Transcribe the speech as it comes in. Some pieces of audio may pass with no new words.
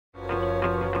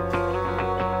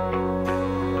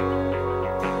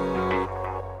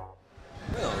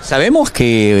Sabemos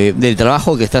que del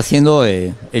trabajo que está haciendo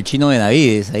el Chino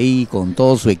Benavides ahí con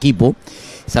todo su equipo,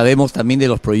 sabemos también de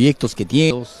los proyectos que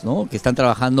tiene, ¿no? Que están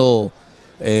trabajando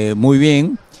muy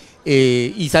bien,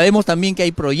 y sabemos también que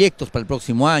hay proyectos para el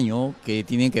próximo año que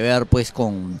tienen que ver pues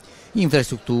con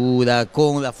infraestructura,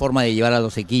 con la forma de llevar a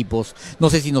los equipos. No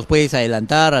sé si nos puedes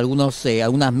adelantar algunas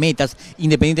metas,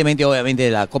 independientemente obviamente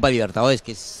de la Copa Libertadores,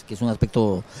 que es un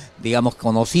aspecto, digamos,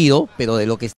 conocido, pero de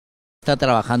lo que está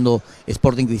trabajando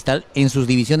Sporting Cristal en sus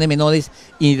divisiones menores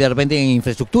y de repente en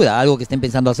infraestructura, algo que estén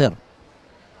pensando hacer.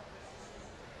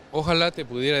 Ojalá te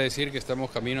pudiera decir que estamos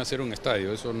camino a hacer un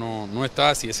estadio, eso no está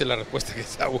así, esa es la respuesta que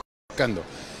está buscando.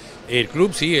 El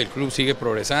club sigue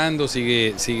progresando,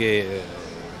 sigue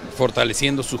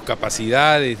fortaleciendo sus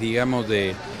capacidades, digamos,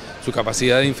 de su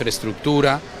capacidad de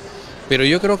infraestructura, pero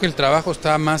yo creo que el trabajo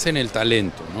está más en el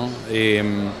talento, ¿no?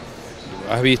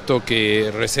 Has visto que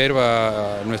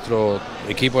nuestro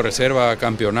equipo reserva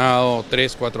campeonado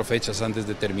 3, 4 fechas antes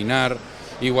de terminar,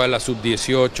 igual la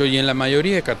sub-18 y en la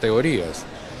mayoría de categorías.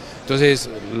 Entonces,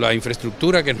 la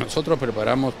infraestructura que nosotros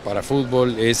preparamos para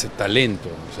fútbol es talento.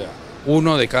 O sea,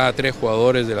 1 de cada 3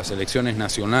 jugadores de las selecciones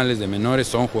nacionales de menores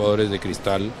son jugadores de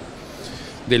Cristal.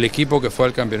 Del equipo que fue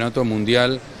al campeonato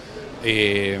mundial,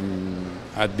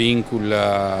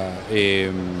 Advíncula,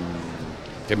 qué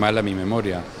mala mi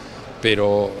memoria,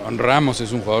 pero Ramos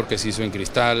es un jugador que se hizo en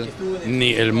Cristal,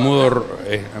 ni el Mundo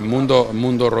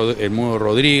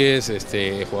Rodríguez,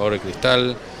 jugador de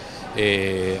Cristal.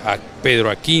 A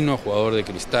Pedro Aquino, jugador de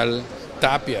Cristal,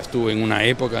 Tapia estuvo en una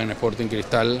época en Sporting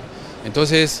Cristal.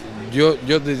 Entonces yo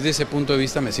desde ese punto de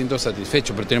vista me siento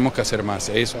satisfecho, pero tenemos que hacer más.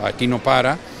 Eso aquí no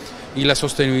para, y la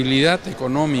sostenibilidad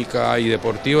económica y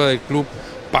deportiva del club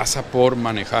pasa por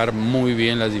manejar muy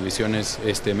bien las divisiones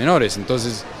menores.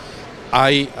 Entonces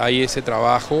hay ese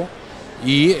trabajo,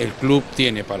 y el club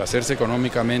tiene, para hacerse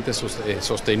económicamente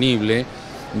sostenible,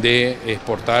 de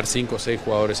exportar 5 o 6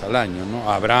 jugadores al año,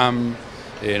 ¿no? Abraham,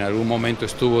 en algún momento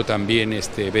estuvo también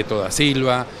Beto da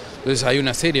Silva. Entonces hay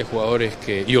una serie de jugadores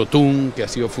y Otún, que ha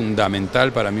sido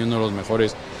fundamental para mí, uno de los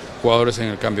mejores jugadores en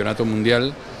el campeonato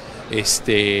mundial.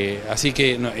 Así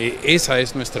que esa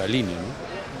es nuestra línea, ¿no?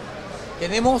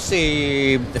 Tenemos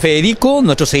Federico,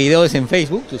 nuestros seguidores en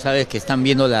Facebook, tú sabes que están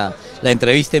viendo la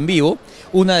entrevista en vivo.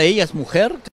 Una de ellas,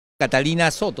 mujer,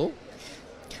 Catalina Soto.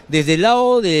 Desde el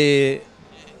lado de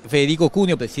Federico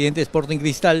Cúneo, presidente de Sporting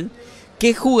Cristal,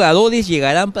 ¿qué jugadores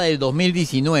llegarán para el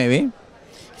 2019?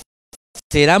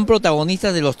 ¿Serán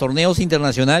protagonistas de los torneos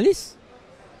internacionales?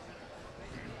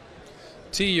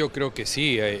 Sí, yo creo que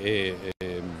sí.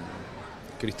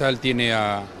 Cristal tiene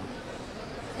a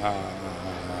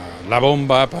La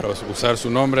Bomba, para usar su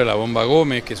nombre, La Bomba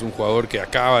Gómez, que es un jugador que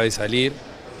acaba de salir.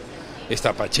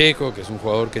 Está Pacheco, que es un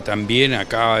jugador que también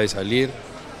acaba de salir.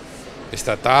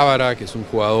 Está Tábara, que es un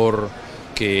jugador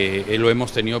que lo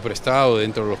hemos tenido prestado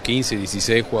dentro de los 15,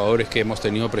 16 jugadores que hemos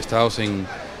tenido prestados en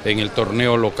el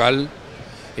torneo local.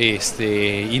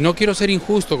 Y no quiero ser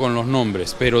injusto con los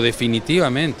nombres, pero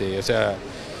definitivamente, o sea,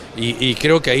 y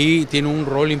creo que ahí tiene un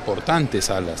rol importante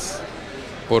Salas,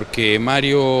 porque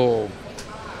Mario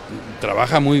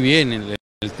trabaja muy bien en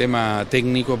el tema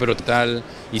técnico, pero tal,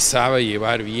 y sabe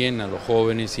llevar bien a los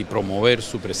jóvenes y promover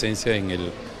su presencia en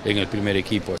el primer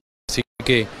equipo. Así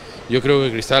que yo creo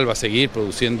que Cristal va a seguir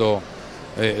produciendo,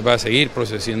 va a seguir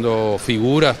procesando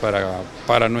figuras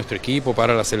para nuestro equipo,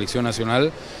 para la selección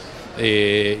nacional,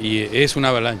 y es una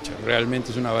avalancha,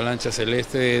 realmente es una avalancha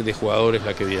celeste de jugadores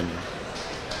la que viene.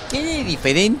 ¿Qué de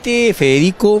diferente,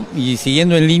 Federico, y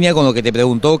siguiendo en línea con lo que te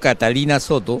preguntó Catalina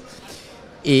Soto,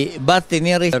 va a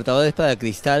tener Libertadores para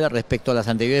Cristal respecto a las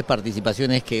anteriores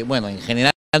participaciones que, bueno, en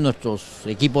general nuestros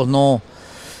equipos no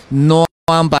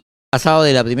han pasado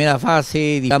de la primera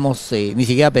fase, digamos, ni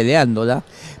siquiera peleándola?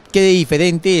 ¿Qué de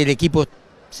diferente? El equipo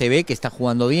se ve que está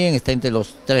jugando bien, está entre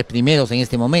los 3 primeros en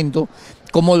este momento.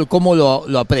 ¿Cómo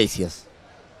lo aprecias?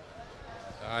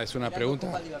 Es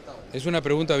una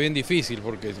pregunta bien difícil,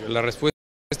 porque la respuesta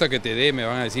que te dé me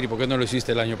van a decir, ¿y por qué no lo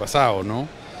hiciste el año pasado, no?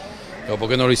 ¿O por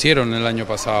qué no lo hicieron el año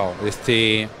pasado?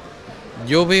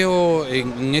 Yo veo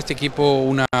en este equipo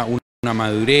una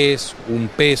madurez, un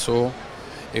peso,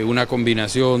 una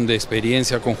combinación de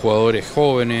experiencia con jugadores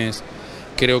jóvenes.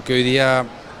 Creo que hoy día,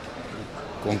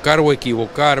 con cargo a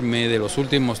equivocarme, de los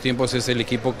últimos tiempos es el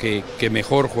equipo que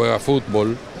mejor juega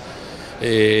fútbol.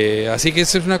 Así que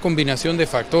esa es una combinación de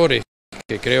factores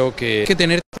que creo que hay que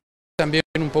tener también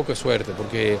un poco de suerte,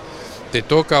 porque te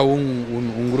toca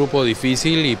un grupo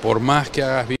difícil, y por más que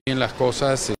hagas bien las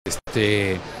cosas,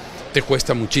 te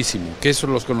cuesta muchísimo, que eso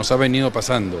es lo que nos ha venido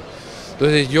pasando.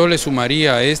 Entonces yo le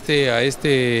sumaría a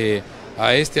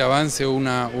a este avance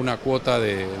una cuota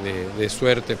de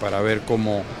suerte para ver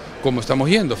cómo estamos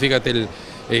yendo. Fíjate,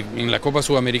 en la Copa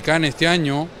Sudamericana este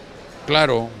año,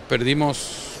 claro,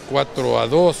 perdimos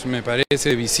 4-2, me parece,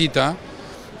 de visita,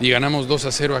 y ganamos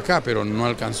 2-0 acá, pero no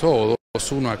alcanzó, o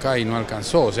 2-1 acá y no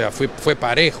alcanzó, o sea, fue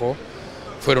parejo,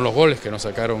 fueron los goles que nos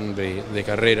sacaron de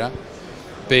carrera,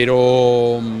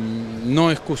 pero no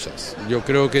excusas. Yo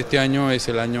creo que este año es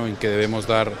el año en que debemos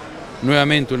dar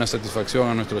nuevamente una satisfacción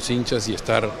a nuestros hinchas y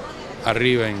estar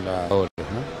arriba en la... ¿no?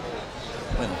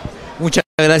 Bueno, muchas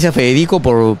gracias, Federico,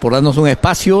 por darnos un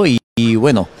espacio y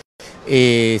bueno,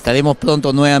 estaremos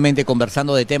pronto nuevamente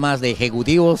conversando de temas de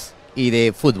ejecutivos y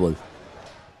de fútbol.